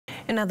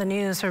In other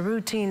news, a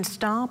routine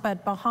stop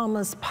at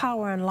Bahamas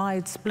Power and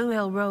Light's Blue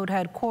Hill Road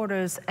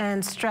headquarters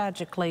ends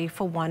tragically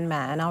for one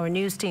man. Our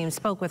news team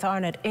spoke with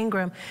Arnett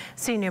Ingram,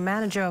 Senior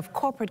Manager of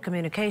Corporate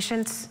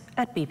Communications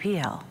at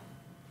BPL.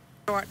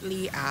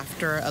 Shortly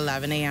after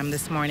 11 a.m.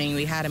 this morning,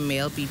 we had a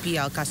male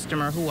BPL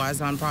customer who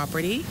was on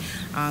property.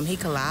 He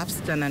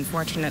collapsed and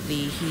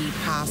unfortunately he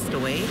passed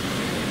away.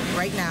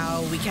 Right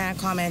now, we can't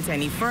comment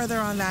any further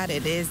on that.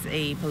 It is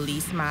a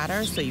police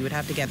matter, so you would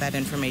have to get that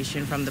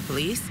information from the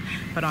police.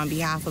 But on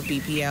behalf of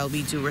BPL,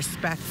 we do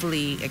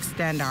respectfully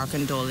extend our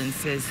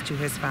condolences to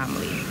his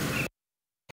family.